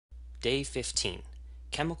Day 15.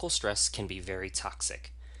 Chemical stress can be very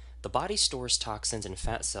toxic. The body stores toxins and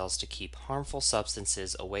fat cells to keep harmful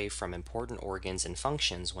substances away from important organs and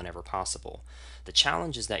functions whenever possible. The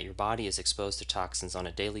challenge is that your body is exposed to toxins on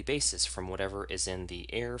a daily basis from whatever is in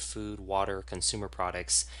the air, food, water, consumer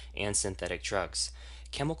products, and synthetic drugs.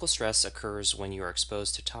 Chemical stress occurs when you are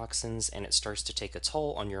exposed to toxins and it starts to take a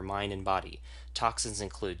toll on your mind and body. Toxins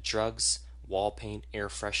include drugs, wall paint, air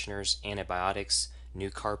fresheners, antibiotics, new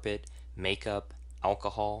carpet, makeup,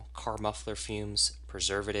 alcohol, car muffler fumes,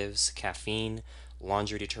 preservatives, caffeine,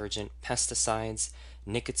 laundry detergent, pesticides,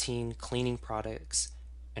 nicotine, cleaning products,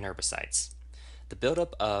 and herbicides. The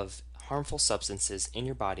buildup of harmful substances in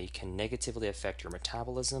your body can negatively affect your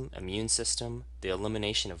metabolism, immune system, the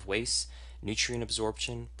elimination of waste, nutrient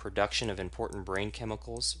absorption, production of important brain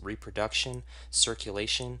chemicals, reproduction,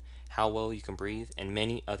 circulation, how well you can breathe, and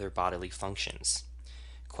many other bodily functions.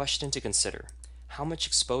 Question to consider: how much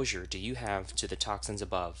exposure do you have to the toxins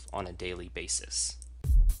above on a daily basis?